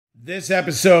This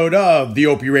episode of the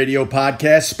Opie Radio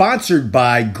Podcast sponsored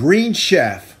by Green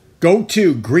Chef. Go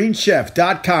to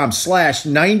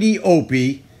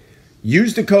greenchef.com/90opie.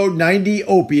 Use the code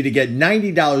 90opie to get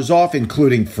 $90 off,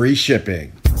 including free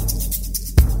shipping.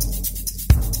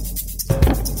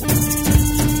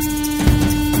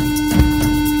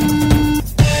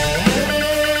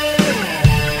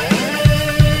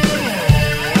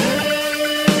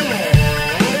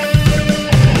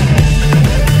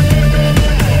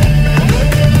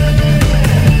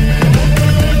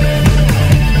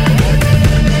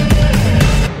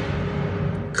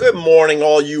 Good morning,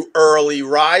 all you early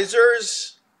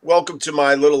risers. Welcome to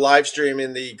my little live stream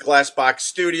in the Glassbox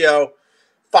studio,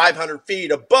 500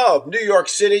 feet above New York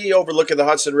City, overlooking the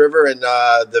Hudson River, and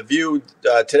the view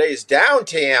today is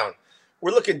downtown.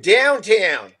 We're looking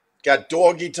downtown. Got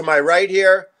Doggy to my right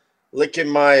here, licking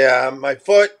my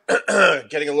foot,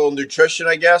 getting a little nutrition,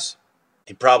 I guess.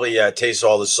 He probably tastes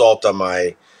all the salt on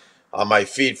my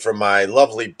feet from my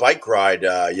lovely bike ride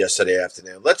yesterday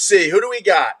afternoon. Let's see, who do we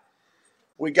got?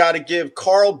 We got to give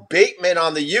Carl Bateman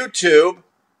on the YouTube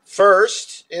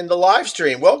first in the live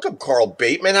stream. Welcome, Carl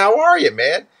Bateman. How are you,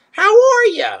 man? How are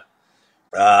you?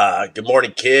 Good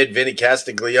morning, kid. Vinny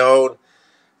Castiglione.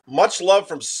 Much love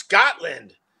from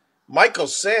Scotland. Michael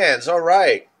Sands. All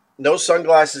right. No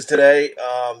sunglasses today.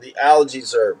 The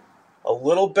allergies are a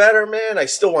little better, man. I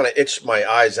still want to itch my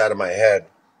eyes out of my head.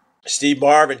 Steve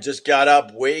Marvin just got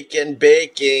up, waking,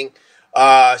 baking.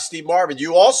 Steve Marvin,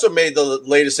 you also made the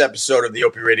latest episode of the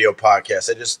Opie Radio Podcast.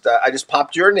 I just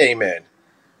popped your name in.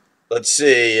 Let's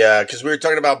see, because we were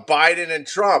talking about Biden and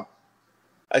Trump.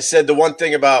 I said the one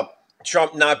thing about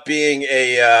Trump not being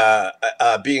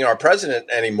being our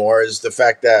president anymore is the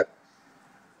fact that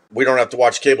we don't have to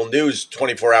watch cable news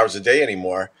 24 hours a day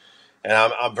anymore, and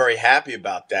I'm very happy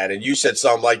about that. And you said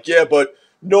something like, "Yeah, but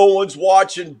no one's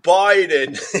watching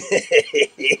Biden."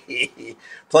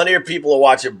 Plenty of people are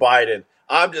watching Biden.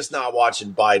 I'm just not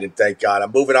watching Biden, thank God.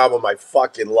 I'm moving on with my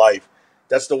fucking life.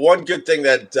 That's the one good thing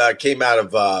that came out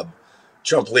of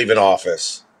Trump leaving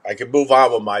office. I can move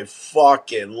on with my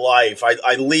fucking life.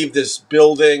 I leave this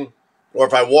building, or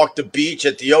if I walk the beach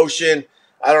at the ocean,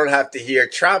 I don't have to hear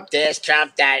Trump this,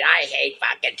 Trump that. I hate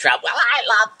fucking Trump. Well, I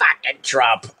love fucking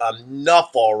Trump.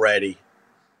 Enough already.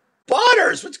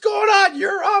 Butters, what's going on?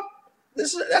 You're up.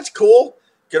 That's cool.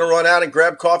 Gonna run out and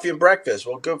grab coffee and breakfast.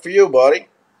 Well, good for you, buddy.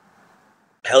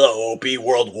 Hello, Opie,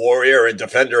 world warrior and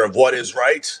defender of what is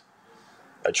right.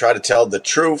 I try to tell the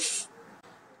truth.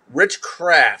 Rich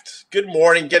Kraft, good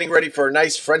morning. Getting ready for a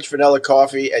nice French vanilla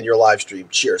coffee and your live stream.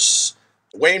 Cheers.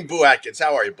 Wayne Boo Atkins,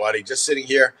 how are you, buddy? Just sitting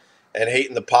here and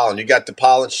hating the pollen. You got the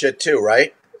pollen shit too,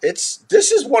 right? This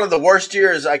is one of the worst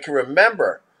years I can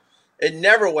remember. It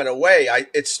never went away.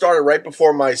 It started right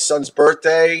before my son's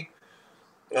birthday.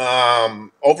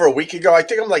 Over a week ago. I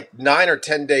think I'm like 9 or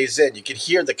 10 days in. You can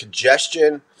hear the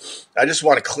congestion. I just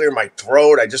want to clear my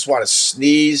throat. I just want to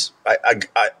sneeze.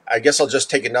 I guess I'll just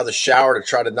take another shower to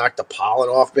try to knock the pollen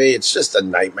off me. It's just a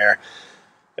nightmare.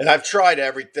 And I've tried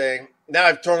everything. Now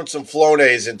I've thrown some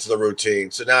Flonase into the routine.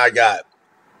 So now I got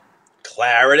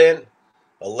Claritin,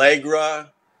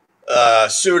 Allegra,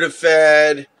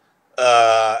 Sudafed,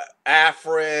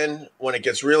 Afrin when it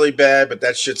gets really bad, but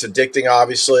that shit's addicting,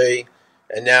 obviously.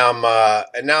 And now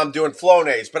I'm doing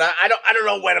Flonase, but I don't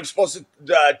know when I'm supposed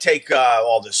to take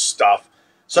all this stuff.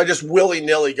 So I just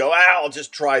willy-nilly go, I'll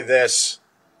just try this.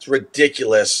 It's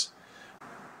ridiculous.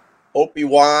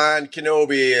 Obi-Wan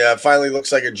Kenobi finally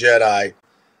looks like a Jedi.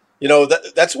 You know,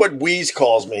 that's what Wheeze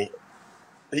calls me.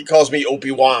 He calls me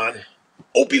Obi-Wan.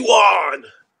 Obi-Wan!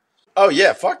 Oh,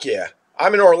 yeah, fuck yeah.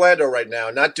 I'm in Orlando right now,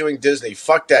 not doing Disney.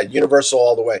 Fuck that. Universal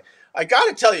all the way. I got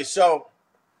to tell you, so...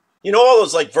 You know all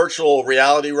those like virtual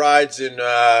reality rides in,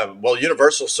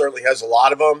 Universal certainly has a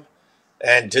lot of them,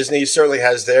 and Disney certainly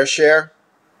has their share.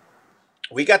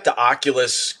 We got the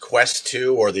Oculus Quest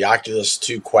 2 or the Oculus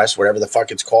 2 Quest, whatever the fuck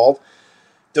it's called.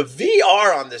 The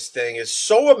VR on this thing is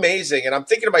so amazing, and I'm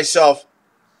thinking to myself,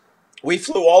 we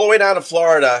flew all the way down to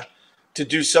Florida to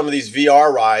do some of these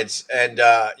VR rides, and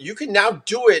you can now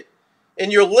do it in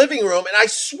your living room, and I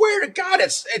swear to God,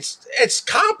 it's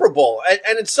comparable,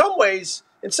 and in some ways...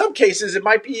 In some cases, it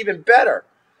might be even better.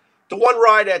 The one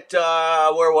ride at,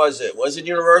 where was it? Was it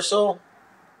Universal?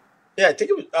 Yeah, I think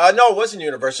it was, no, it wasn't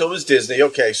Universal. It was Disney.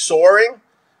 Okay, Soaring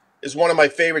is one of my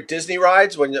favorite Disney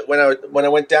rides. When I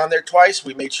went down there twice,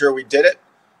 we made sure we did it.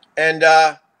 And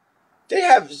they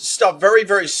have stuff very,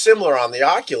 very similar on the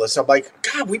Oculus. I'm like,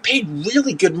 God, we paid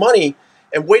really good money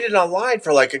and waited online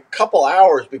for like a couple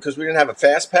hours because we didn't have a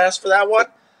fast pass for that one.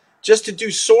 Just to do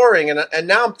Soaring, and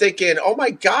now I'm thinking, oh my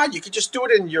God, you could just do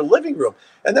it in your living room.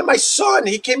 And then my son,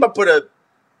 he came up with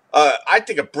I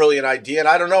think a brilliant idea, and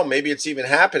I don't know, maybe it's even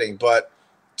happening, but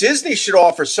Disney should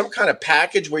offer some kind of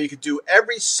package where you could do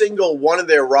every single one of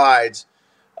their rides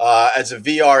as a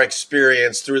VR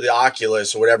experience through the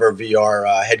Oculus or whatever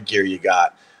VR headgear you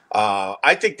got.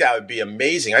 I think that would be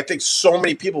amazing. I think so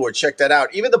many people would check that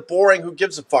out. Even the boring, who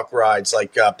gives a fuck rides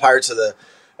like Pirates of the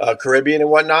Caribbean and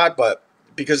whatnot, but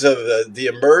because of the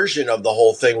immersion of the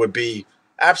whole thing would be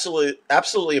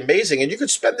absolutely amazing. And you could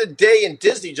spend the day in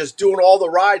Disney just doing all the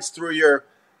rides through your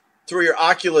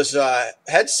Oculus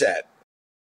headset.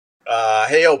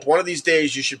 Hey, Hope, one of these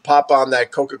days you should pop on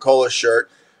that Coca-Cola shirt,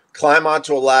 climb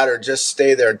onto a ladder, and just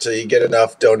stay there until you get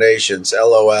enough donations.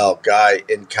 LOL, guy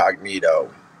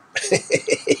incognito.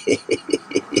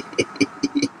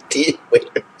 Wait,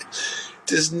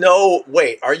 there's no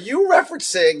wait. Are you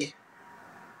referencing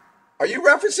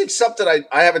something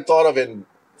I haven't thought of in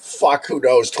who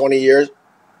knows 20 years?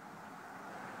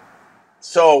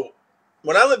 So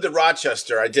when I lived in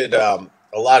Rochester, I did a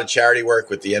lot of charity work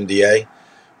with the MDA,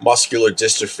 Muscular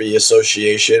Dystrophy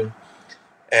Association,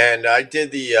 and I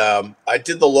did the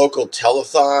local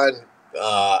telethon.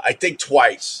 I think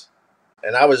twice,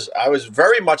 and I was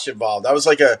very much involved. I was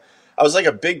like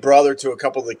a big brother to a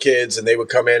couple of the kids, and they would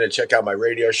come in and check out my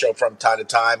radio show from time to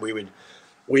time. We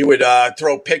would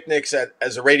throw picnics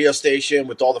as a radio station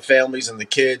with all the families and the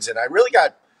kids, and I really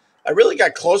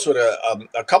got close with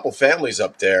a couple families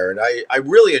up there, and I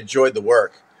really enjoyed the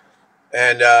work.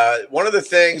 And one of the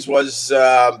things was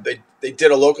they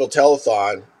did a local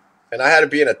telethon, and I had to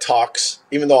be in a tux,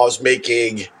 even though I was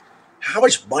making, how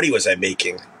much money was I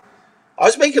making? I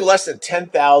was making less than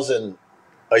 $10,000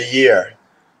 a year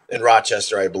in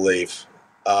Rochester, I believe.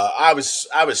 I was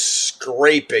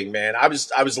scraping, man. I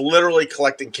was literally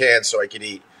collecting cans so I could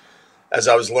eat as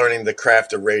I was learning the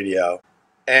craft of radio.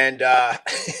 And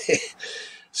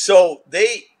so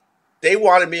they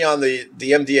wanted me on the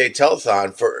MDA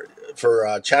telethon for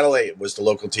Channel 8 was the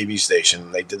local TV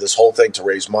station. They did this whole thing to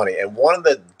raise money. And one of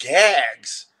the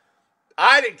gags,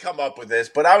 I didn't come up with this,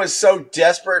 but I was so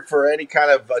desperate for any kind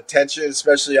of attention,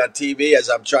 especially on TV, as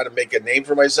I'm trying to make a name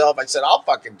for myself. I said, I'll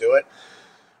fucking do it.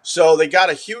 So they got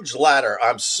a huge ladder.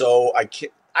 I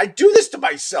do this to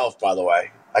myself, by the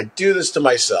way. I do this to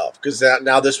myself because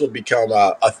now this will become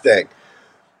a thing.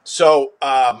 So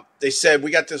they said,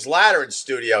 we got this ladder in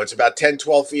studio. It's about 10,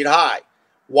 12 feet high.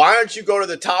 Why don't you go to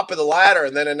the top of the ladder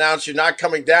and then announce you're not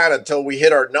coming down until we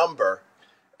hit our number?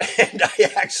 And I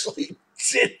actually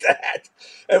did that.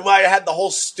 And I had the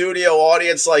whole studio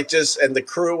audience, and the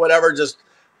crew, whatever, just,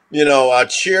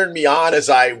 cheering me on as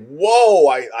I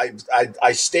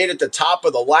stayed at the top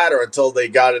of the ladder until they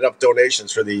got enough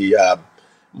donations for the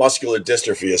Muscular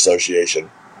Dystrophy Association.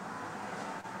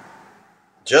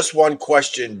 Just one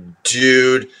question,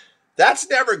 dude. That's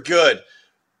never good.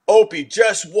 Opie,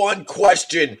 just one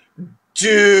question,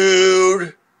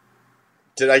 dude.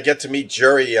 Did I get to meet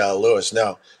Jerry Lewis?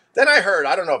 No. Then I heard,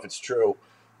 I don't know if it's true,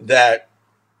 that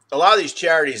a lot of these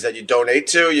charities that you donate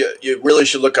to, you really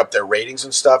should look up their ratings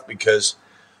and stuff because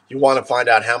you want to find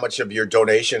out how much of your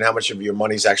donation, how much of your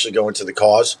money is actually going to the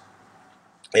cause.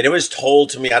 And it was told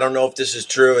to me, I don't know if this is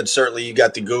true, and certainly you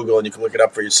got the Google and you can look it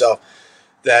up for yourself,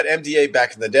 that MDA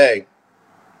back in the day,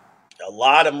 a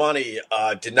lot of money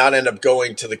did not end up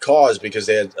going to the cause because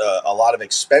they had a lot of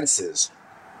expenses.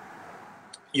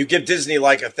 You give Disney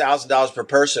like $1,000 per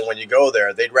person when you go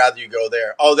there. They'd rather you go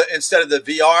there. Instead of the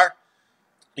VR,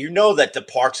 you know that the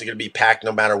parks are going to be packed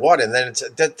no matter what. And then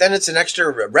it's an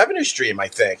extra revenue stream, I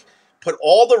think. Put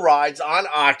all the rides on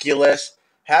Oculus,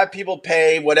 have people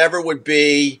pay whatever would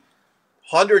be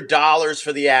 $100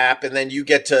 for the app, and then you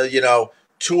get to,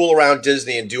 tool around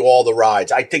Disney and do all the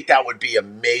rides. I think that would be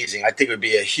amazing. I think it would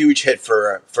be a huge hit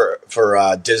for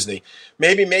Disney.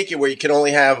 Maybe make it where you can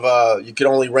only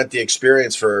rent the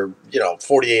experience for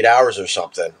 48 hours or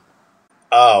something.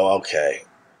 Oh, okay.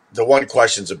 The one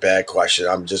question's a bad question.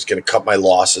 I'm just gonna cut my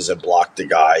losses and block the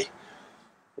guy.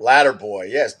 Ladder boy,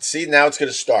 yes. See, now it's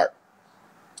gonna start.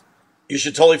 You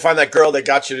should totally find that girl that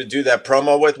got you to do that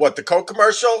promo with the Coke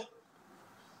commercial.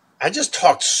 I just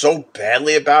talked so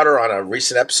badly about her on a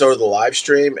recent episode of the live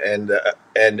stream and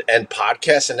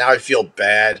podcast, and now I feel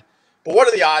bad. But what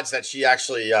are the odds that she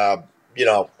actually, that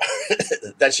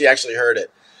she actually heard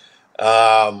it?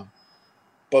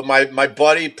 But my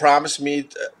buddy promised me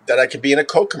that I could be in a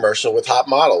Coke commercial with hot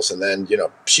models, and then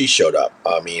she showed up.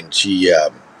 I mean, she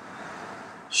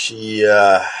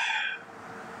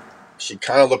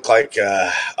kind of looked like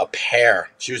a pear.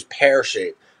 She was pear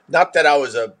shaped. Not that I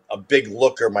was a big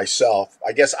looker myself.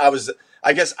 I guess I was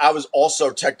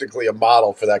also technically a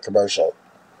model for that commercial.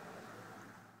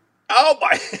 Oh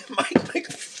my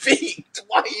feet!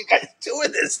 Why are you guys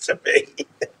doing this to me?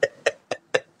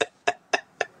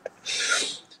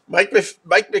 Mike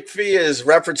McPhee is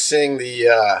referencing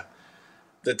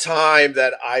the time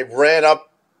that I ran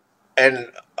up and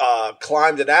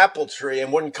climbed an apple tree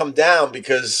and wouldn't come down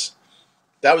because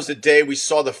that was the day we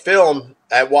saw the film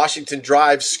at Washington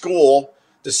Drive School,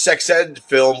 the sex ed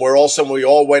film, where we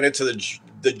all went into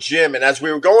the gym, and as we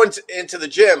were going into the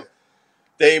gym,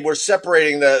 they were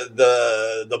separating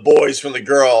the boys from the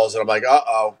girls, and I'm like,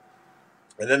 uh-oh.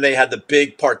 And then they had the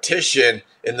big partition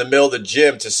in the middle of the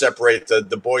gym to separate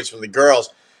the boys from the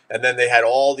girls. And then they had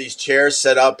all these chairs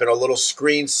set up and a little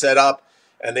screen set up.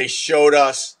 And they showed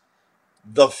us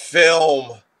the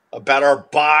film about our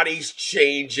bodies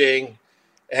changing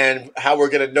and how we're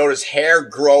going to notice hair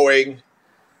growing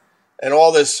and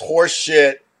all this horse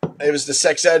shit. It was the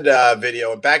sex ed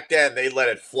video, and back then they let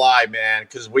it fly, man,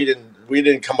 because we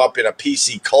didn't come up in a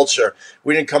PC culture.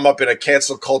 We didn't come up in a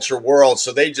cancel culture world,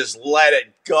 so they just let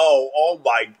it go. Oh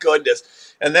my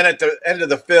goodness! And then at the end of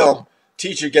the film,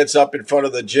 teacher gets up in front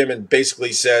of the gym and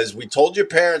basically says, "We told your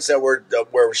parents that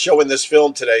we're showing this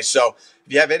film today. So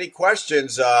if you have any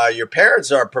questions, your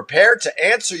parents are prepared to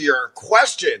answer your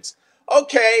questions."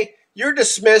 Okay, you're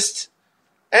dismissed.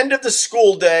 End of the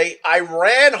school day. I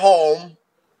ran home.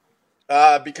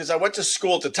 Because I went to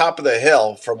school at the top of the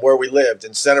hill from where we lived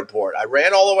in Centerport. I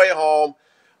ran all the way home.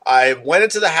 I went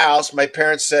into the house. My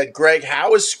parents said, "Greg,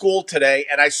 how is school today?"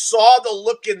 And I saw the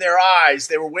look in their eyes.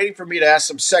 They were waiting for me to ask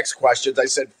some sex questions. I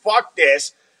said, "Fuck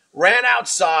this." Ran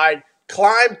outside,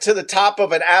 climbed to the top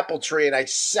of an apple tree, and I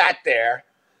sat there.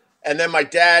 And then my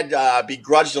dad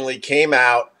begrudgingly came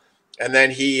out, and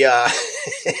then he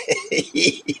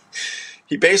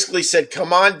he basically said,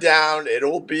 "Come on down.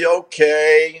 It'll be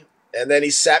okay." And then he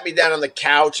sat me down on the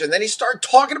couch, and then he started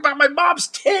talking about my mom's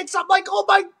tits. I'm like, oh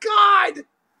my God,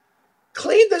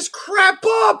 clean this crap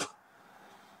up.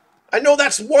 I know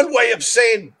that's one way of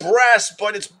saying breast,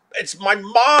 but it's my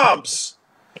mom's.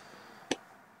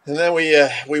 And then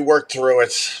we worked through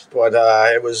it, but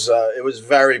it was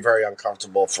very, very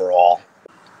uncomfortable for all.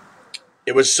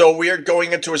 It was so weird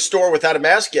going into a store without a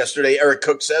mask yesterday, Eric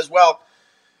Cook says. Well,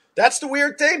 that's the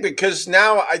weird thing, because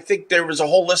now I think there was a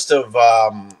whole list of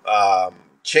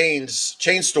chain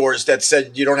stores that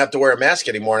said you don't have to wear a mask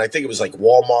anymore. And I think it was like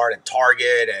Walmart and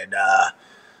Target, and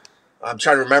I'm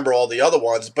trying to remember all the other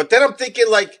ones. But then I'm thinking,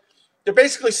 like, they're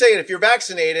basically saying if you're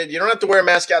vaccinated, you don't have to wear a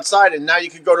mask outside, and now you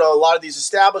can go to a lot of these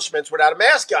establishments without a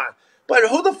mask on. But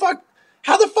how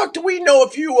the fuck do we know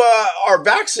if you are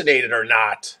vaccinated or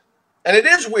not? And it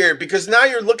is weird, because now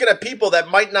you're looking at people that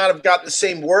might not have gotten the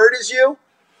same word as you,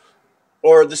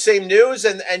 or the same news,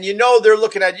 and they're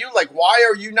looking at you like, why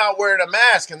are you not wearing a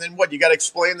mask? And then what, you got to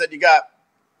explain that you got,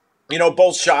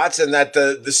 both shots, and that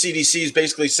the CDC is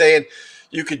basically saying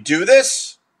you could do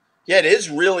this? Yeah, it is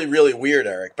really, really weird,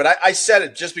 Eric. But I said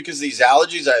it just because of these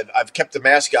allergies. I've kept the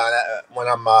mask on when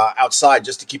I'm outside,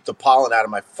 just to keep the pollen out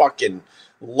of my fucking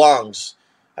lungs.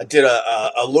 I did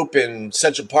a loop in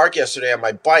Central Park yesterday on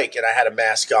my bike, and I had a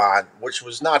mask on, which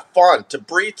was not fun to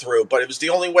breathe through, but it was the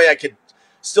only way I could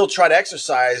still try to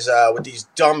exercise with these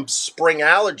dumb spring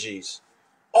allergies.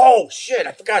 Oh, shit,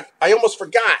 I forgot. I almost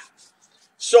forgot.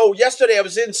 So yesterday I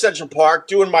was in Central Park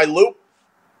doing my loop,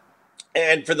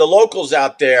 and for the locals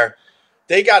out there,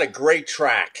 they got a great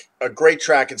track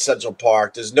in Central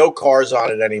Park. There's no cars on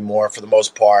it anymore for the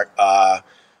most part.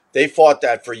 They fought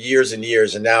that for years and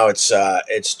years, and now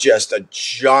it's just a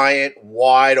giant,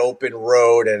 wide open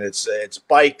road, and it's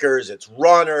bikers, it's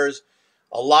runners,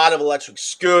 a lot of electric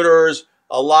scooters,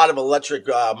 a lot of electric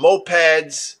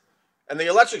mopeds, and the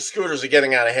electric scooters are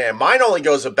getting out of hand. Mine only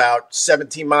goes about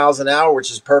 17 miles an hour, which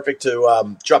is perfect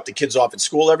to drop the kids off at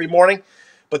school every morning.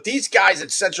 But these guys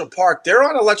at Central Park, they're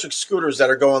on electric scooters that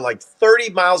are going like 30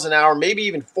 miles an hour, maybe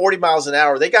even 40 miles an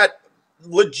hour. They got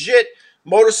legit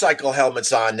motorcycle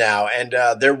helmets on now, and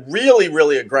they're really,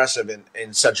 really aggressive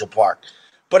in Central Park.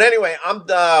 But anyway, I'm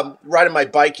riding my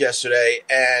bike yesterday,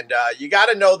 and you got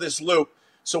to know this loop.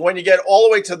 So when you get all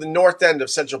the way to the north end of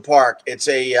Central Park, it's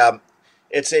a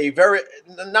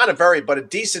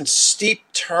decent steep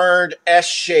turned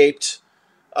S-shaped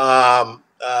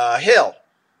hill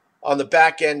on the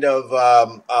back end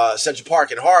of Central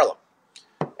Park in Harlem.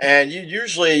 And you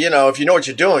usually, if you know what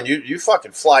you're doing, you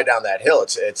fucking fly down that hill.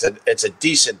 It's a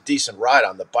decent ride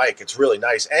on the bike. It's really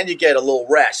nice, and you get a little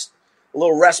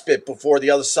respite before the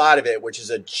other side of it, which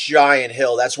is a giant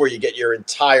hill. That's where you get your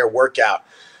entire workout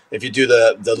if you do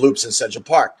the loops in Central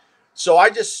Park. So I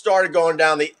just started going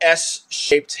down the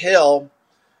S-shaped hill,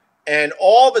 and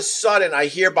all of a sudden I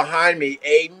hear behind me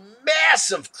a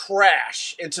massive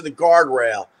crash into the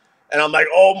guardrail. And I'm like,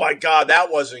 oh my God,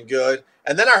 that wasn't good.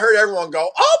 And then I heard everyone go,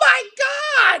 oh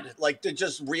my God, like they're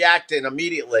just reacting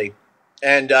immediately.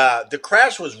 And the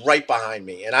crash was right behind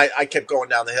me, and I kept going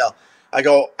down the hill. I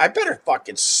go, I better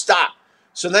fucking stop.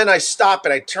 So then I stop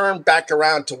and I turn back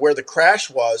around to where the crash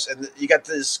was, and you got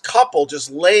this couple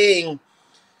just laying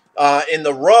in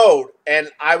the road. And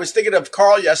I was thinking of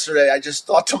Carl yesterday. I just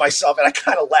thought to myself, and I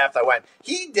kind of laughed. I went,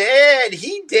 he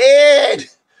did.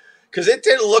 Because it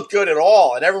didn't look good at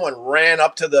all. And everyone ran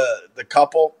up to the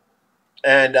couple.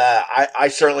 And I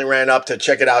certainly ran up to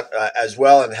check it out as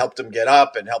well and helped them get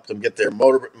up and helped them get their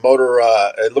motor.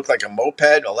 It looked like a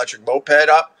moped, electric moped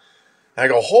up. And I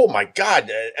go, oh, my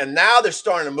God. And now they're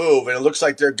starting to move, and it looks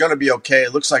like they're going to be okay.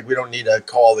 It looks like we don't need to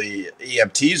call the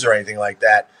EMTs or anything like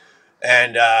that.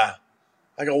 And I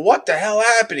go, what the hell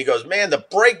happened? He goes, man, the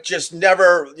brake just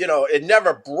never, it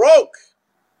never broke.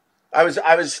 I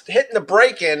was hitting the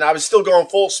brake, and I was still going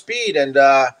full speed, and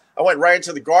I went right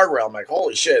into the guardrail. I'm like,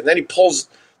 holy shit. And then he pulls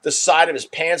the side of his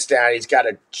pants down. He's got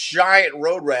a giant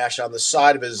road rash on the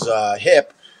side of his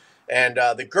hip. And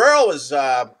the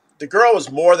girl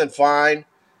was more than fine.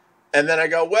 And then I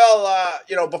go, well,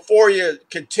 before you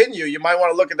continue, you might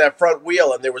want to look at that front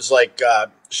wheel. And there was like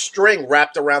string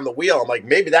wrapped around the wheel. I'm like,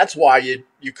 maybe that's why you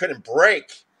couldn't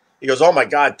brake. He goes, oh my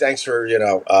God, thanks for,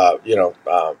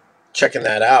 checking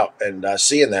that out and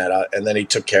seeing that. And then he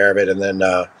took care of it. And then,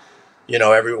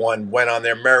 everyone went on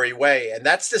their merry way. And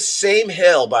that's the same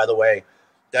hill, by the way,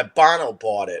 that Bono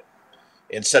bought it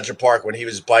in Central Park when he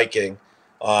was biking.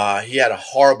 He had a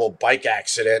horrible bike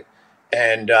accident.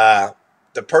 And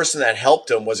the person that helped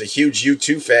him was a huge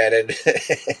U2 fan.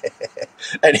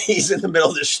 And he's in the middle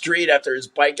of the street after his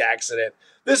bike accident.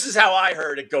 This is how I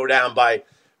heard it go down by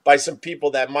some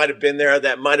people that might have been there,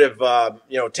 that might have,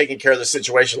 taken care of the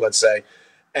situation, let's say.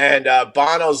 And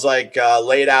Bono's like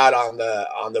laid out on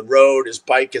the road. His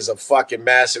bike is a fucking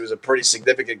mess. It was a pretty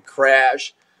significant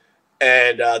crash.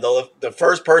 And the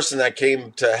first person that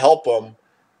came to help him,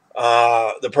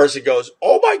 the person goes,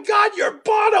 oh my God, you're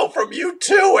Bono from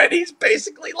U2. And he's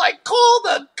basically like, call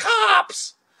the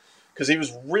cops. Because he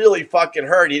was really fucking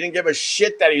hurt. He didn't give a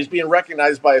shit that he was being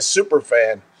recognized by a super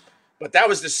fan. But that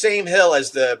was the same hill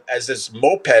as this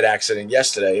moped accident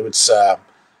yesterday. It was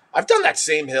I've done that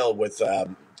same hill with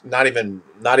not even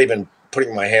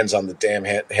putting my hands on the damn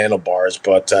handlebars,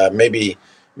 but maybe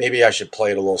I should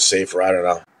play it a little safer. I don't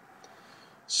know.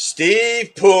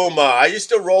 Steve Puma. I used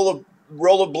to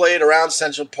rollerblade around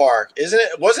Central Park.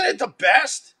 Wasn't it the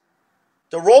best?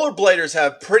 The rollerbladers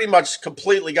have pretty much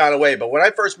completely gone away. But when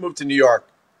I first moved to New York,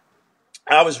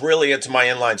 I was really into my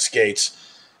inline skates.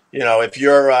 If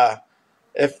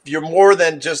you're more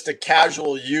than just a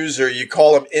casual user, you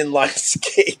call them inline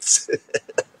skates.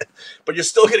 But you're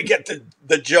still going to get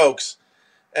the jokes.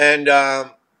 And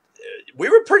we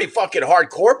were pretty fucking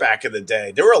hardcore back in the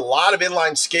day. There were a lot of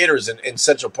inline skaters in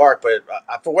Central Park, but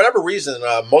for whatever reason,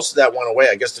 most of that went away.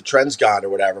 I guess the trend's gone or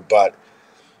whatever. But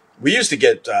we used to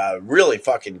get really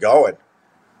fucking going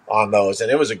on those,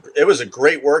 and it was a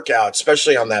great workout,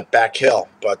 especially on that back hill.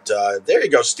 But there you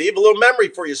go, Steve, a little memory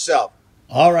for yourself.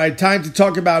 All right, time to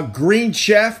talk about Green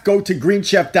Chef. Go to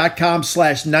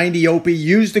greenchef.com/90OP.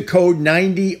 Use the code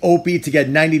 90OP to get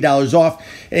 $90 off,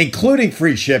 including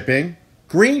free shipping.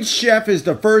 Green Chef is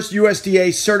the first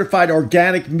USDA certified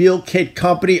organic meal kit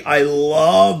company. I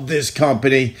love this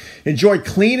company. Enjoy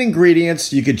clean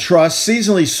ingredients you can trust,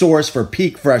 seasonally sourced for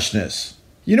peak freshness.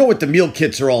 You know what the meal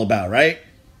kits are all about, right?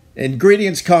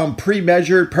 Ingredients come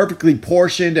pre-measured, perfectly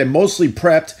portioned, and mostly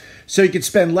prepped, so you can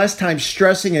spend less time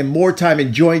stressing and more time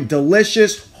enjoying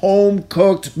delicious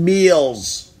home-cooked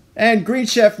meals. And Green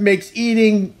Chef makes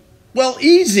eating,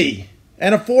 easy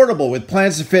and affordable with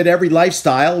plans to fit every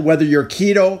lifestyle, whether you're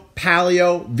keto,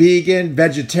 paleo, vegan,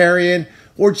 vegetarian,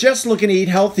 or just looking to eat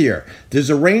healthier. There's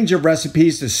a range of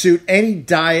recipes to suit any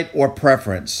diet or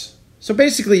preference. So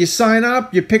basically, you sign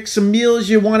up, you pick some meals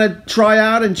you want to try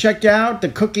out and check out. The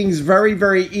cooking's very,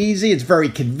 very easy. It's very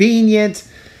convenient.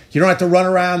 You don't have to run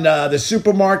around the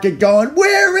supermarket going,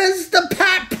 where is the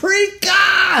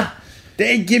paprika?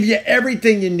 They give you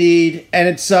everything you need, and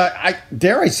it's,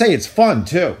 dare I say, it's fun,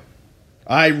 too.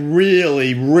 I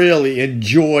really, really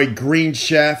enjoy Green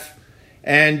Chef,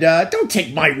 and don't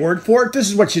take my word for it. This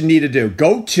is what you need to do.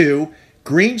 Go to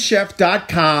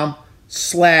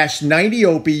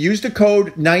greenchef.com/90OP. Use the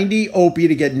code 90OP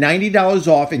to get $90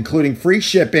 off, including free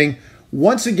shipping.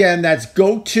 Once again, that's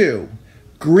go to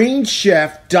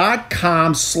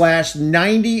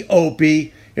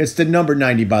greenchef.com/90OP. It's the number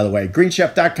 90, by the way.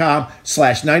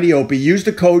 greenchef.com/90OP. Use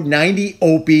the code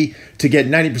 90OP to get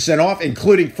 90% off,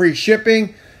 including free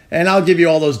shipping. And I'll give you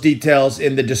all those details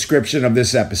in the description of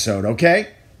this episode,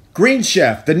 okay? Green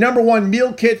Chef, the #1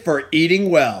 meal kit for eating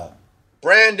well.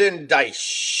 Brandon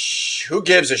Deich. Who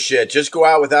gives a shit? Just go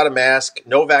out without a mask,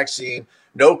 no vaccine,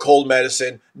 no cold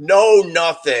medicine, no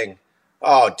nothing.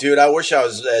 Oh, dude, I wish I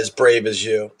was as brave as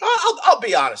you. I'll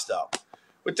be honest though.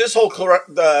 With this whole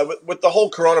with the whole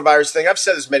coronavirus thing, I've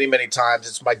said this many times.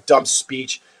 It's my dumb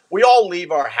speech. We all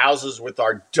leave our houses with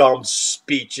our dumb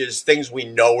speeches, things we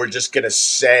know we're just gonna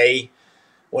say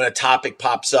when a topic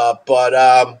pops up. But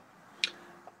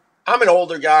I'm an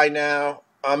older guy now.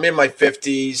 I'm in my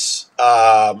 50s.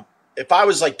 If I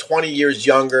was like 20 years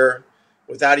younger,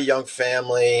 without a young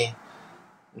family,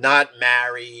 not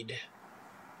married,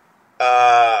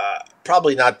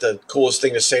 probably not the coolest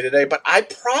thing to say today, but I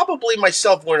probably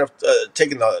myself wouldn't have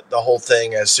taken the whole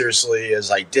thing as seriously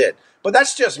as I did. But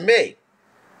that's just me.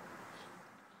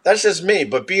 That's just me.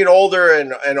 But being older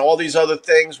and all these other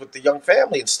things with the young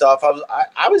family and stuff,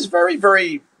 I was very,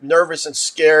 very nervous and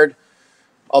scared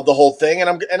of the whole thing,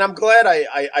 and I'm glad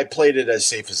I played it as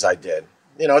safe as I did.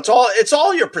 You know, it's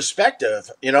all your perspective.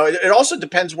 You know, it also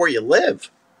depends where you live.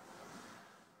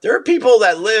 There are people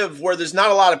that live where there's not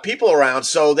a lot of people around,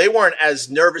 so they weren't as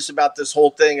nervous about this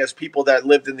whole thing as people that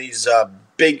lived in these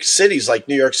big cities like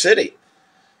New York City.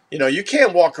 You know, you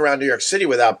can't walk around New York City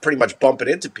without pretty much bumping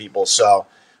into people. So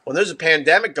when there's a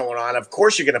pandemic going on, of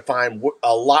course you're going to find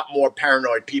a lot more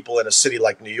paranoid people in a city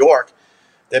like New York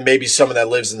than maybe someone that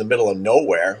lives in the middle of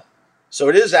nowhere. So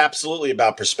it is absolutely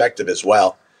about perspective as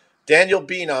well. Daniel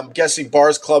Bean, I'm guessing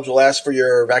bars, clubs will ask for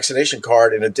your vaccination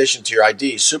card in addition to your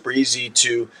ID. Super easy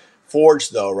to forge,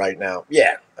 though, right now.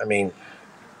 Yeah, I mean,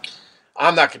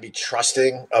 I'm not going to be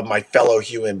trusting of my fellow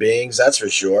human beings, that's for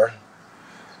sure.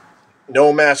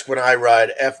 No mask when I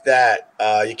ride. F that.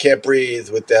 You can't breathe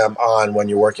with them on when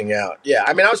you're working out. Yeah,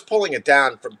 I mean, I was pulling it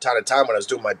down from time to time when I was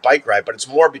doing my bike ride, but it's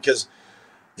more because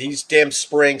these damn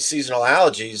spring seasonal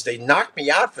allergies, they knocked me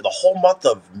out for the whole month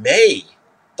of May.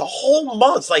 The whole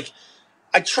month. Like,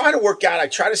 I try to work out. I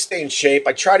try to stay in shape.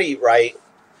 I try to eat right.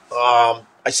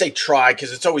 I say try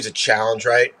because it's always a challenge,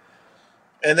 right?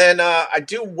 And then I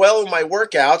do well in my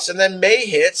workouts, and then May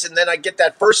hits, and then I get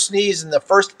that first sneeze and the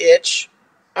first itch.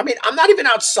 I mean, I'm not even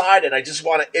outside, and I just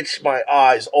want to itch my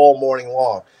eyes all morning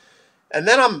long. And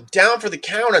then I'm down for the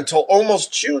count until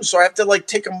almost June, so I have to, like,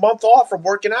 take a month off from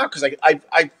working out because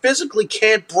I physically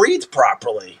can't breathe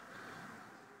properly.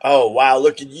 Oh, wow,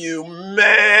 look at you,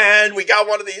 man. We got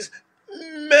one of these,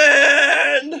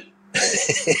 man.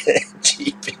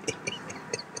 GP.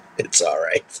 It's all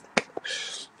right.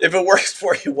 If it works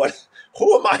for you,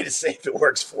 who am I to say if it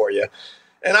works for you?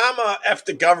 And I'm a F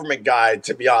the government guy,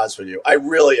 to be honest with you. I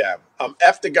really am. I'm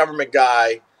F the government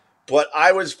guy, but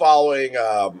I was following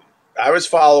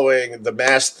the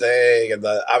mask thing, and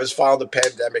I was following the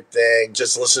pandemic thing,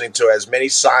 just listening to as many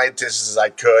scientists as I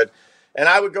could. And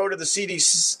I would go to the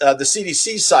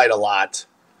CDC site a lot.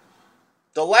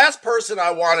 The last person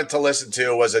I wanted to listen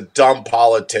to was a dumb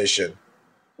politician.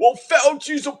 Well,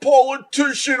 Fauci's a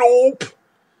politician, Ope.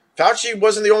 Fauci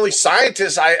wasn't the only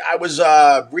scientist I was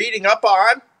reading up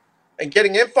on and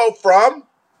getting info from.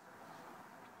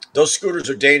 Those scooters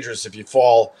are dangerous if you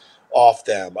fall off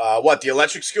them. The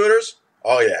electric scooters?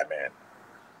 Oh, yeah, man.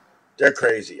 They're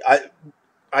crazy.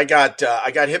 I got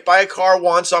hit by a car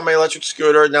once on my electric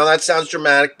scooter. Now that sounds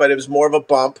dramatic, but it was more of a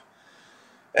bump.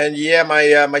 And yeah,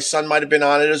 my son might have been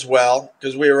on it as well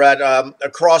because we were at a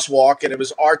crosswalk and it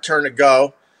was our turn to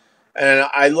go. And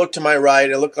I looked to my right.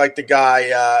 It looked like the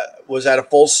guy was at a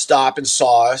full stop and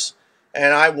saw us.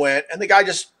 And I went, and the guy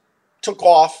just took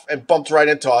off and bumped right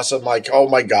into us. I'm like, oh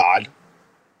my God.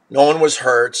 No one was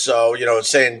hurt. So, you know,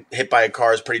 saying hit by a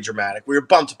car is pretty dramatic. We were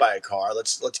bumped by a car.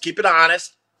 Let's keep it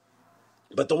honest.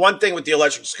 But the one thing with the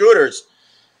electric scooters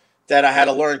that I had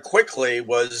to learn quickly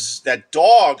was that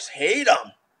dogs hate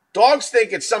them. Dogs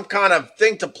think it's some kind of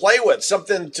thing to play with,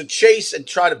 something to chase and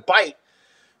try to bite.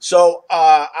 So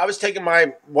I was taking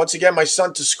my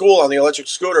son to school on the electric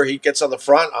scooter. He gets on the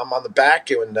front, I'm on the back,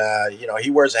 and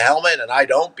he wears a helmet and I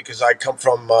don't because I come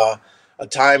from a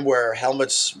time where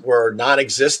helmets were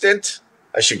non-existent.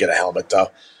 I should get a helmet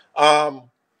though.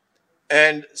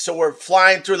 And so we're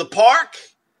flying through the park,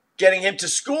 getting him to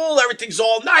school. Everything's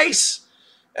all nice.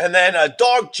 And then a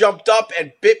dog jumped up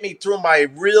and bit me through my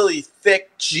really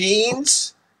thick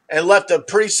jeans and left a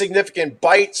pretty significant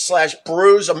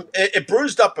bite/bruise. It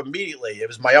bruised up immediately. It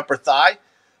was my upper thigh.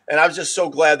 And I was just so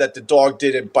glad that the dog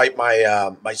didn't bite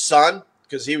my son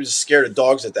because he was scared of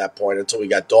dogs at that point until we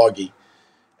got doggy.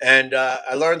 And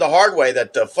I learned the hard way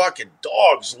that the fucking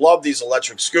dogs love these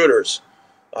electric scooters.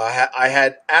 I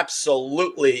had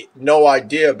absolutely no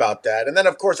idea about that. And then,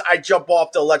 of course, I jump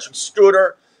off the electric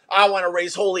scooter. I want to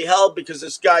raise holy hell because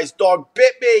this guy's dog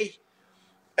bit me.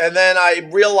 And then I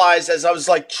realized as I was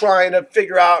like trying to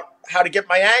figure out how to get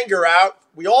my anger out,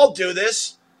 we all do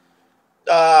this.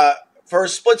 For a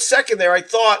split second there, I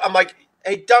thought, I'm like,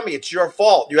 hey, dummy, it's your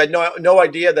fault. You had no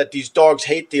idea that these dogs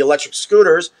hate the electric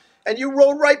scooters, and you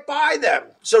rode right by them.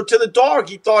 So to the dog,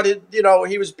 he thought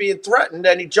he was being threatened,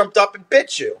 and he jumped up and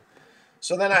bit you.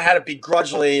 So then I had to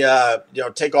begrudgingly,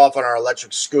 take off on our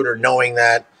electric scooter, knowing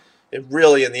that it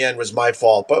really, in the end, was my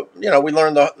fault. But we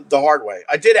learned the hard way.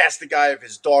 I did ask the guy if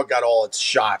his dog got all its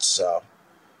shots. So,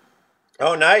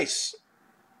 oh, nice,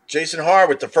 Jason Har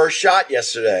with the first shot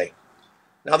yesterday.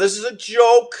 Now this is a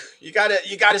joke. You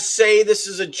gotta say this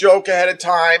is a joke ahead of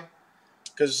time,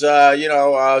 because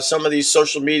some of these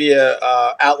social media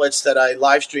outlets that I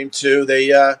live stream to,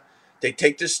 they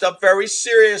take this stuff very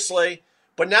seriously.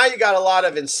 But now you got a lot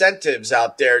of incentives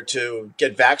out there to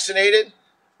get vaccinated.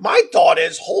 My thought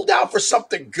is hold out for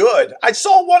something good. I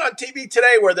saw one on TV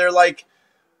today where they're like,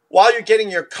 while you're getting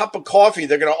your cup of coffee,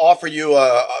 they're going to offer you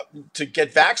to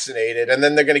get vaccinated, and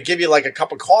then they're going to give you like a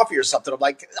cup of coffee or something. I'm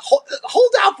like,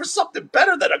 hold out for something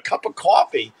better than a cup of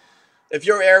coffee. If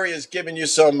your area is giving you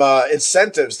some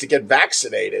incentives to get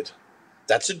vaccinated,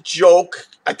 that's a joke.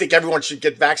 I think everyone should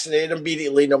get vaccinated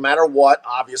immediately, no matter what,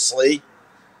 obviously.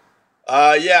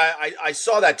 I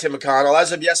saw that, Tim McConnell.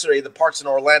 As of yesterday, the parks in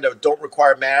Orlando don't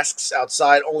require masks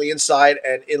outside, only inside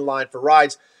and in line for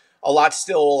rides. A lot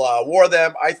still wore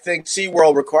them. I think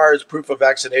SeaWorld requires proof of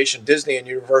vaccination. Disney and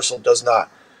Universal does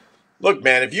not. Look,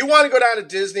 man, if you want to go down to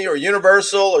Disney or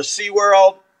Universal or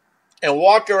SeaWorld and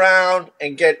walk around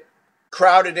and get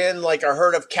crowded in like a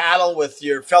herd of cattle with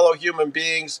your fellow human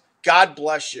beings, God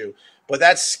bless you. But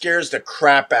that scares the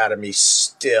crap out of me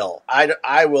still.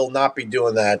 I will not be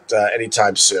doing that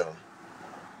anytime soon.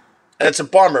 And it's a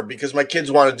bummer because my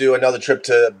kids want to do another trip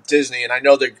to Disney, and I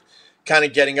know they're kind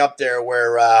of getting up there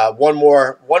where one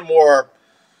more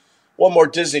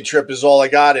Disney trip is all I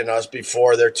got in us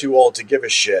before they're too old to give a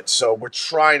shit. So we're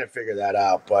trying to figure that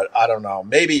out, but I don't know.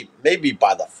 Maybe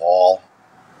by the fall.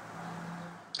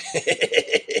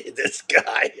 This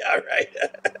guy, all right.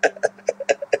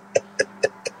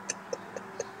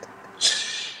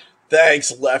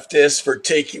 Thanks, leftists, for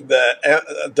taking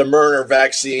the Myrna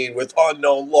vaccine with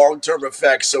unknown long-term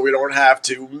effects so we don't have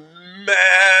to.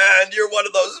 Man, you're one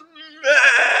of those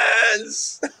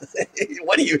mans.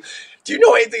 Do you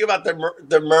know anything about the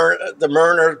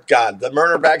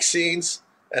Myrna vaccines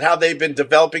and how they've been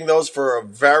developing those for a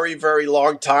very, very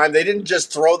long time? They didn't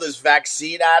just throw this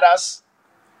vaccine at us.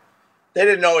 They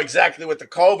didn't know exactly what the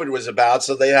COVID was about,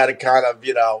 so they had to kind of,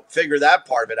 figure that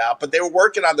part of it out. But they were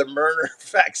working on the Myrna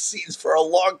vaccines for a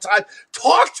long time.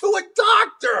 Talk to a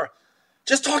doctor.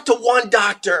 Just talk to one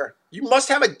doctor. You must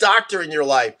have a doctor in your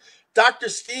life. Dr.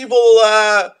 Steve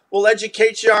will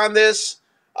educate you on this.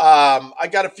 I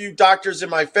got a few doctors in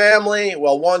my family.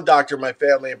 Well, one doctor in my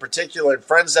family in particular, and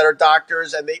friends that are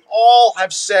doctors, and they all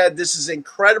have said this is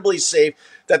incredibly safe,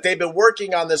 that they've been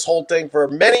working on this whole thing for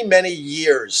many, many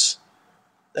years.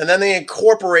 And then they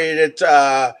incorporated it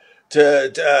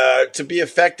to be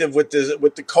effective with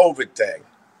the COVID thing.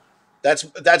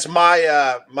 That's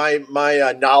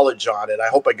my knowledge on it. I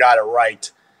hope I got it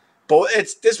right. But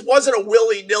this wasn't a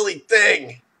willy-nilly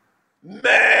thing.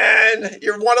 Man,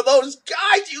 you're one of those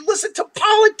guys. You listen to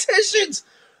politicians.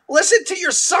 Listen to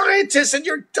your scientists and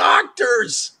your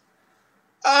doctors.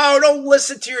 Oh, don't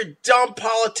listen to your dumb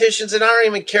politicians. And I don't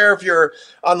even care if you're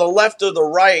on the left or the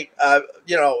right.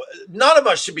 None of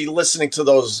us should be listening to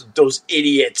those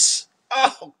idiots.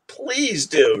 Oh, please,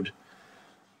 dude.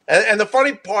 And the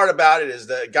funny part about it is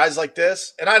that guys like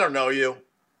this, and I don't know you,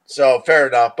 so fair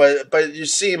enough, but you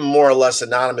seem more or less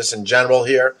anonymous in general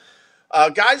here.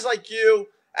 Guys like you,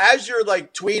 as you're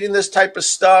like tweeting this type of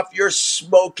stuff, you're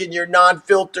smoking your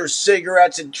non-filter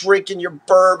cigarettes and drinking your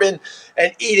bourbon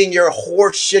and eating your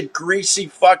horseshit greasy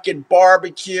fucking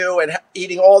barbecue and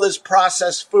eating all this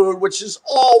processed food, which is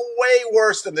all way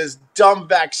worse than this dumb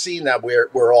vaccine that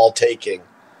we're all taking.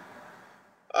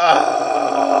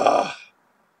 All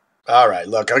right,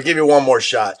 look, I'll give you one more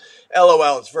shot.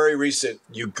 LOL, it's very recent,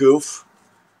 you goof.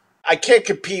 I can't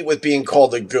compete with being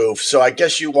called a goof, so I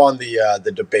guess you won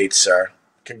the debate, sir.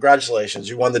 Congratulations,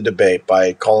 you won the debate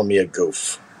by calling me a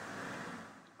goof.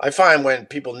 I find when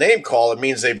people name call, it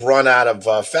means they've run out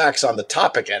of facts on the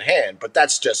topic at hand, but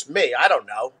that's just me. I don't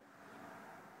know.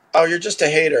 Oh, you're just a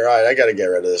hater. All right, I got to get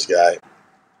rid of this guy.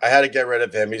 I had to get rid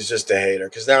of him. He's just a hater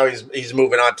because now he's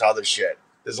moving on to other shit.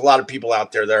 There's a lot of people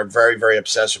out there that are very, very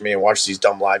obsessed with me and watch these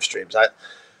dumb live streams. I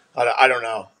don't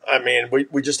know. I mean,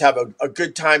 we just have a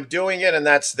good time doing it, and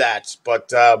that's that.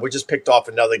 But we just picked off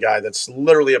another guy that's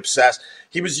literally obsessed.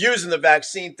 He was using the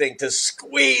vaccine thing to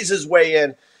squeeze his way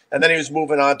in And then he was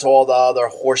moving on to all the other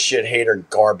horseshit hater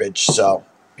garbage. So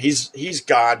he's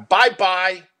gone.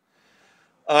 Bye-bye.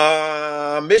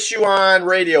 Miss you on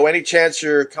radio. Any chance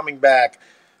you're coming back?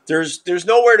 There's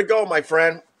nowhere to go, my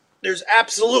friend. There's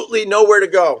absolutely nowhere to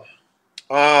go.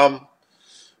 My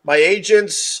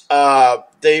agents,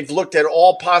 they've looked at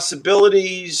all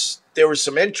possibilities. There was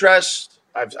some interest.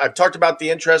 I've talked about the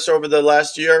interest over the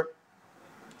last year,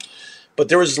 but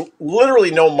there was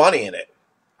literally no money in it.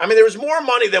 I mean, there was more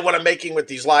money than what I'm making with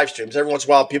these live streams. Every once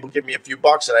in a while, people give me a few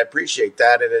bucks, and I appreciate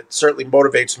that, and it certainly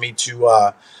motivates me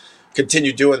to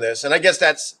continue doing this. And I guess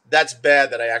that's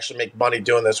bad that I actually make money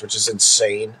doing this, which is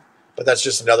insane. But that's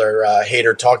just another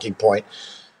hater talking point.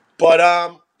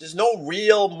 But there's no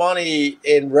real money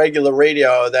in regular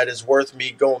radio that is worth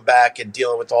me going back and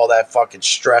dealing with all that fucking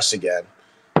stress again.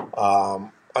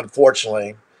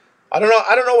 Unfortunately, I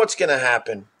don't know what's going to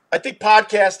happen. I think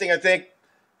podcasting,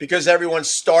 because everyone's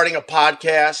starting a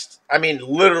podcast. I mean,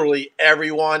 literally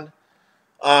everyone.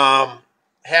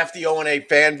 Half the O&A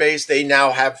fan base, they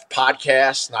now have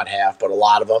podcasts. Not half, but a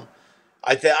lot of them.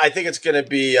 I think it's going to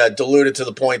be diluted to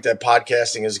the point that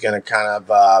podcasting is going to kind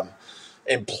of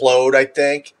implode, I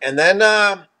think. And then,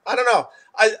 I don't know.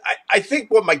 I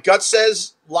think what my gut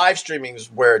says, live streaming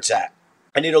is where it's at.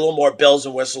 I need a little more bells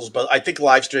and whistles, but I think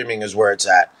live streaming is where it's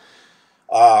at.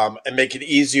 And make it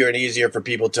easier and easier for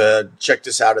people to check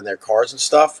this out in their cars and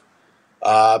stuff.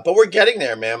 But we're getting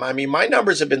there, man. I mean, my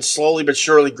numbers have been slowly but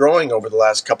surely growing over the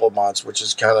last couple of months, which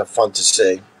is kind of fun to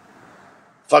see.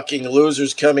 Fucking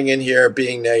losers coming in here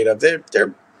being negative.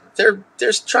 They're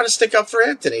trying to stick up for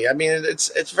Anthony. I mean,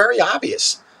 it's very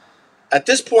obvious. At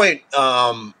this point,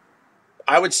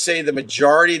 I would say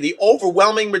the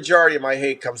overwhelming majority of my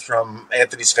hate comes from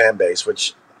Anthony's fan base,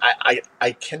 which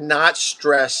I cannot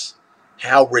stress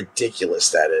how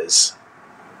ridiculous that is.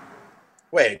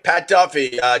 Wait, Pat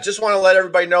Duffy, just want to let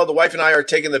everybody know the wife and I are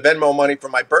taking the Venmo money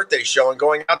from my birthday show and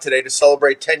going out today to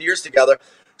celebrate 10 years together.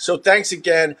 So thanks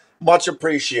again. Much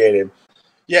appreciated.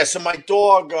 Yeah, so my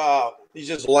dog, he's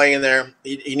just laying there.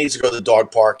 He needs to go to the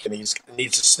dog park, and he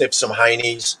needs to sniff some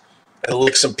heinies and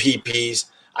lick some pee-pees.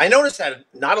 I noticed that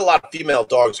not a lot of female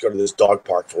dogs go to this dog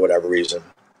park for whatever reason.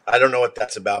 I don't know what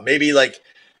that's about. Maybe, like,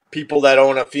 people that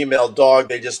own a female dog,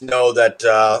 they just know that,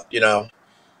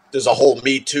 there's a whole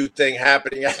Me Too thing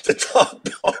happening at the dog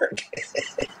park.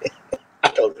 I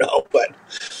don't know, but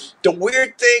the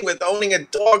weird thing with owning a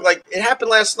dog, like it happened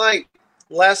last night,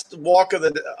 last walk of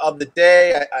the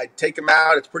day. I take him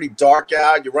out. It's pretty dark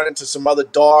out. You run into some other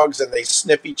dogs, and they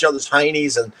sniff each other's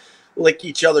heinies and lick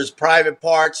each other's private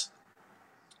parts.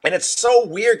 And it's so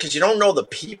weird because you don't know the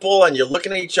people, and you're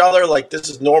looking at each other like this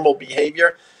is normal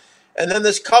behavior. And then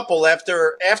this couple,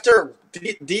 after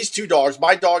these two dogs,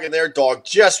 my dog and their dog,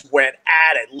 just went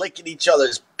at it, licking each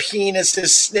other's penises,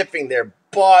 sniffing their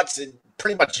butts, and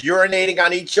pretty much urinating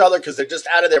on each other because they're just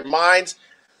out of their minds.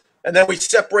 And then we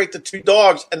separate the two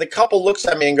dogs, and the couple looks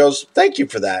at me and goes, "Thank you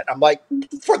for that." I'm like,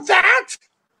 "For that?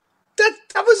 That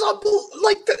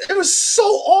was it was so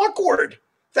awkward.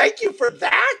 Thank you for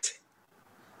that."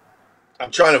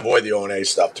 I'm trying to avoid the O&A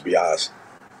stuff, to be honest.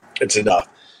 It's enough.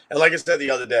 And like I said the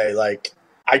other day, like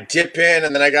I dip in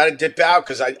and then I got to dip out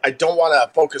because I don't want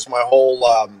to focus my whole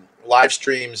live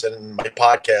streams and my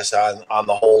podcast on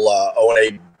the whole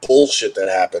O&A bullshit that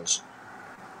happens.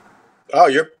 Oh,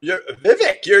 you're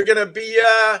Vivek. You're gonna be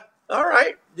all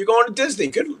right. You're going to Disney.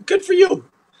 Good for you.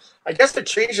 I guess they're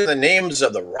changing the names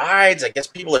of the rides. I guess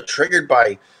people are triggered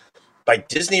by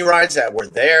Disney rides that were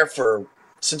there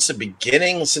since the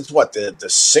beginning. Since what, the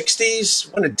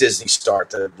 60s? When did Disney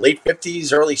start? The late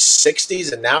 50s, early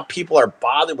 60s, and now people are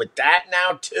bothered with that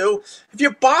now too. If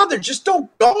you're bothered, just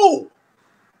don't go.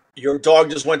 Your dog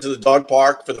just went to the dog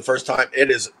park for the first time. It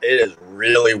is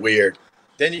really weird.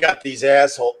 Then you got these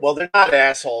assholes. Well, they're not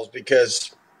assholes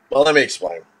because, well, let me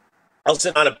explain. I'll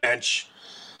sit on a bench,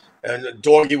 and the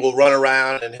doggy will run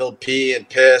around, and he'll pee and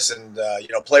piss and,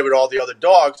 play with all the other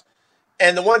dogs.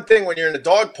 And the one thing when you're in a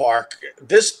dog park,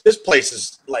 this place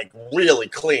is, like, really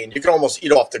clean. You can almost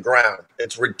eat off the ground.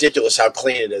 It's ridiculous how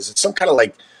clean it is. It's some kind of,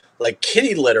 like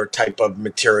kitty litter type of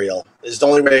material is the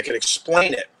only way I can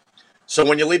explain it. So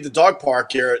when you leave the dog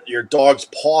park, your dog's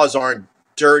paws aren't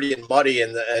dirty and muddy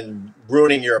and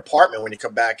ruining your apartment when you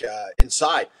come back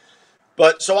inside.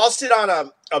 But so I'll sit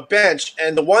on a bench,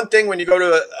 and the one thing when you go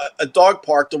to a dog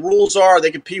park, the rules are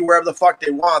they can pee wherever the fuck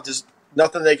they want. There's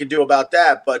nothing they can do about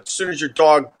that. But as soon as your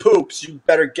dog poops, you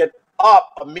better get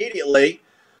up immediately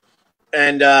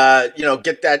and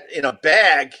get that in a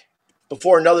bag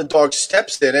before another dog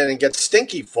steps in it and gets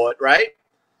stinky foot, right?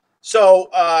 So,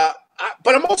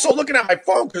 but I'm also looking at my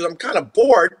phone because I'm kind of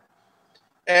bored.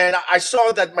 And I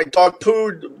saw that my dog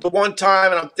pooed the one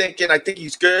time, and I'm thinking, I think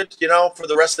he's good, for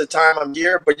the rest of the time I'm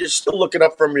here. But you're still looking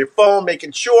up from your phone,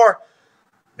 making sure.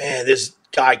 Man, this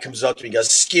guy comes up to me and goes,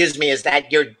 "Excuse me, is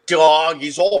that your dog?"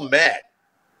 He's all mad.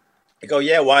 I go,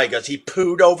 "Yeah, why?" He goes, "He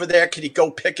pooed over there. Can you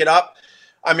go pick it up?"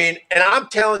 I mean, and I'm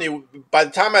telling you, by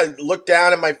the time I looked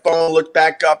down at my phone, looked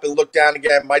back up, and looked down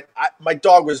again, my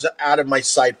dog was out of my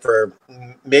sight for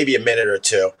maybe a minute or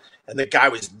two. And the guy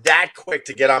was that quick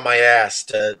to get on my ass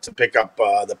to pick up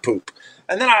the poop.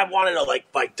 And then I wanted to,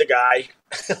 fight the guy,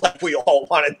 like we all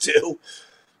want to do,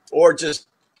 or just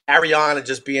carry on and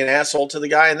just be an asshole to the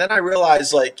guy. And then I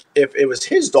realized, if it was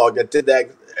his dog that did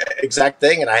that exact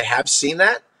thing, and I have seen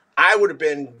that, I would have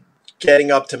been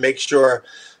getting up to make sure,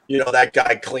 that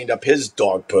guy cleaned up his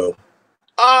dog poo.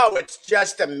 Oh, it's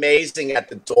just amazing at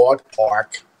the dog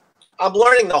park. I'm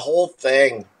learning the whole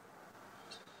thing.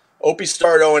 Opie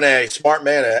started O&A, smart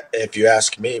man, if you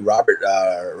ask me, Robert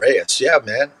Reyes. Yeah,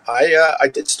 man, I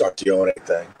did start the O&A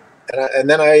thing, and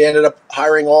then I ended up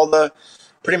hiring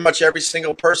pretty much every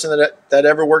single person that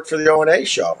ever worked for the O&A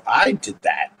show. I did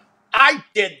that. I'm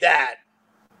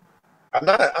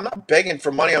not begging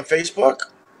for money on Facebook.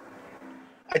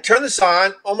 I turn this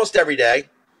on almost every day,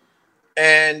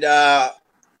 and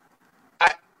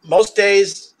most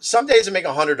days, some days I make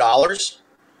 $100.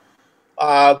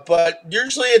 But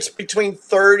usually it's between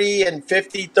 $30 and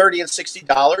 $50, $30 and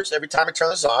 $60 every time I turn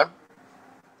this on.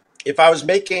 If I was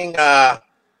making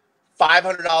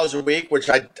 $500 a week, which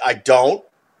I don't,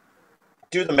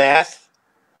 do the math,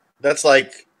 that's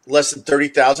like less than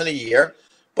 $30,000 a year.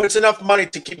 But it's enough money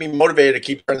to keep me motivated to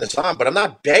keep turning this on. But I'm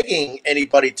not begging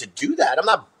anybody to do that. I'm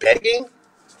not begging.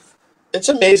 It's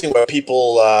amazing what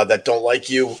people that don't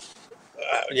like you,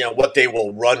 what they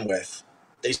will run with.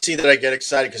 They see that I get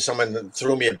excited because someone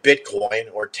threw me a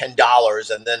Bitcoin or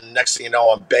 $10, and then next thing you know,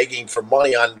 I'm begging for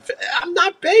money I'm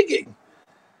not begging.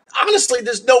 Honestly,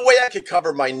 there's no way I could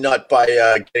cover my nut by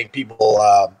getting people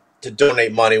to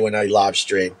donate money when I live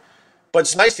stream. But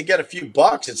it's nice to get a few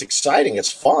bucks. It's exciting.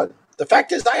 It's fun. The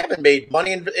fact is, I haven't made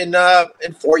money in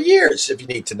 4 years, if you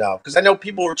need to know, because I know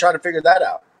people were trying to figure that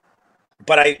out.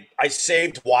 But I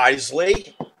saved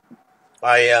wisely.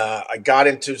 I got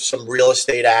into some real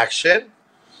estate action.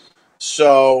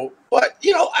 So, but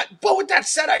with that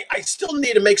said, I still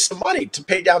need to make some money to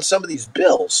pay down some of these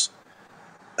bills.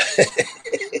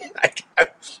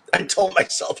 I told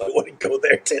myself I wouldn't go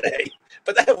there today,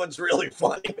 but that one's really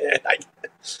funny, man.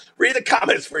 Read the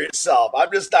comments for yourself.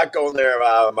 I'm just not going there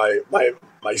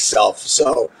myself.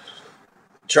 So,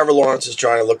 Trevor Lawrence is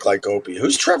trying to look like Opie.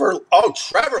 Who's Trevor? Oh,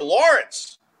 Trevor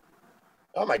Lawrence.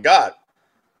 Oh my God.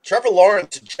 Trevor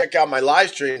Lawrence to check out my live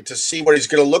stream to see what he's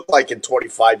going to look like in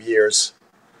 25 years.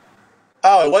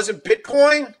 Oh, it wasn't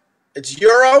Bitcoin? It's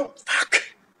Euro? Fuck.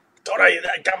 Thought I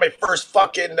got my first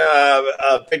fucking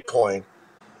Bitcoin.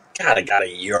 God, I got a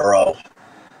Euro.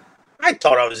 I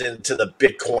thought I was into the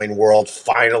Bitcoin world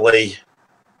finally.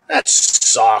 That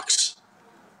sucks.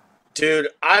 Dude,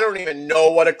 I don't even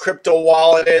know what a crypto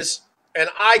wallet is. And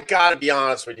I got to be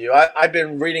honest with you. I've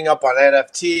been reading up on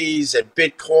NFTs and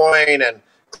Bitcoin and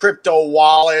crypto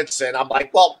wallets, and I'm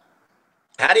like, well,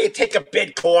 how do you take a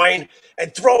Bitcoin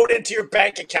and throw it into your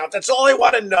bank account? That's all I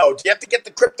want to know. Do you have to get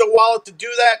the crypto wallet to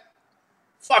do that?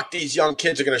 Fuck, these young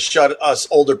kids are going to shut us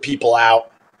older people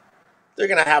out. They're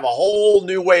going to have a whole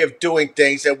new way of doing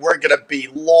things, and we're going to be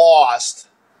lost.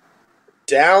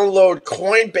 Download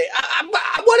Coinbase.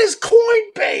 What is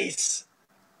Coinbase?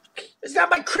 Is that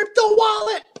my crypto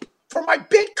wallet for my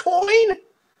Bitcoin?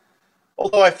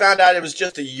 Although I found out it was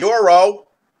just a Euro.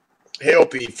 Hey,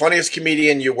 Opie, funniest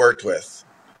comedian you worked with?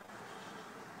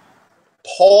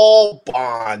 Paul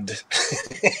Bond.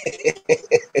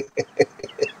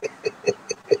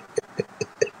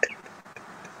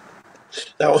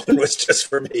 That one was just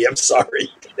for me. I'm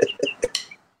sorry.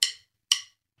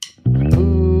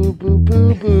 Boo, boo,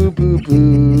 boo, boo, boo,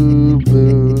 boo,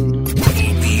 boo.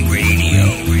 Radio.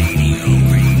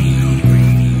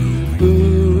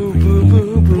 Boo, boo,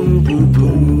 boo, boo, boo, boo, boo.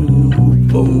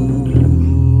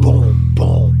 Boom, boom,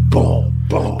 boom, boom.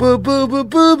 Boo, boo, boo,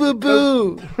 boo, boo,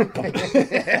 boo.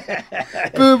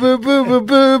 Boo, boo, boo, boo,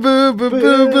 boo, boo, boo,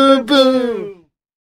 boo, boo, boo.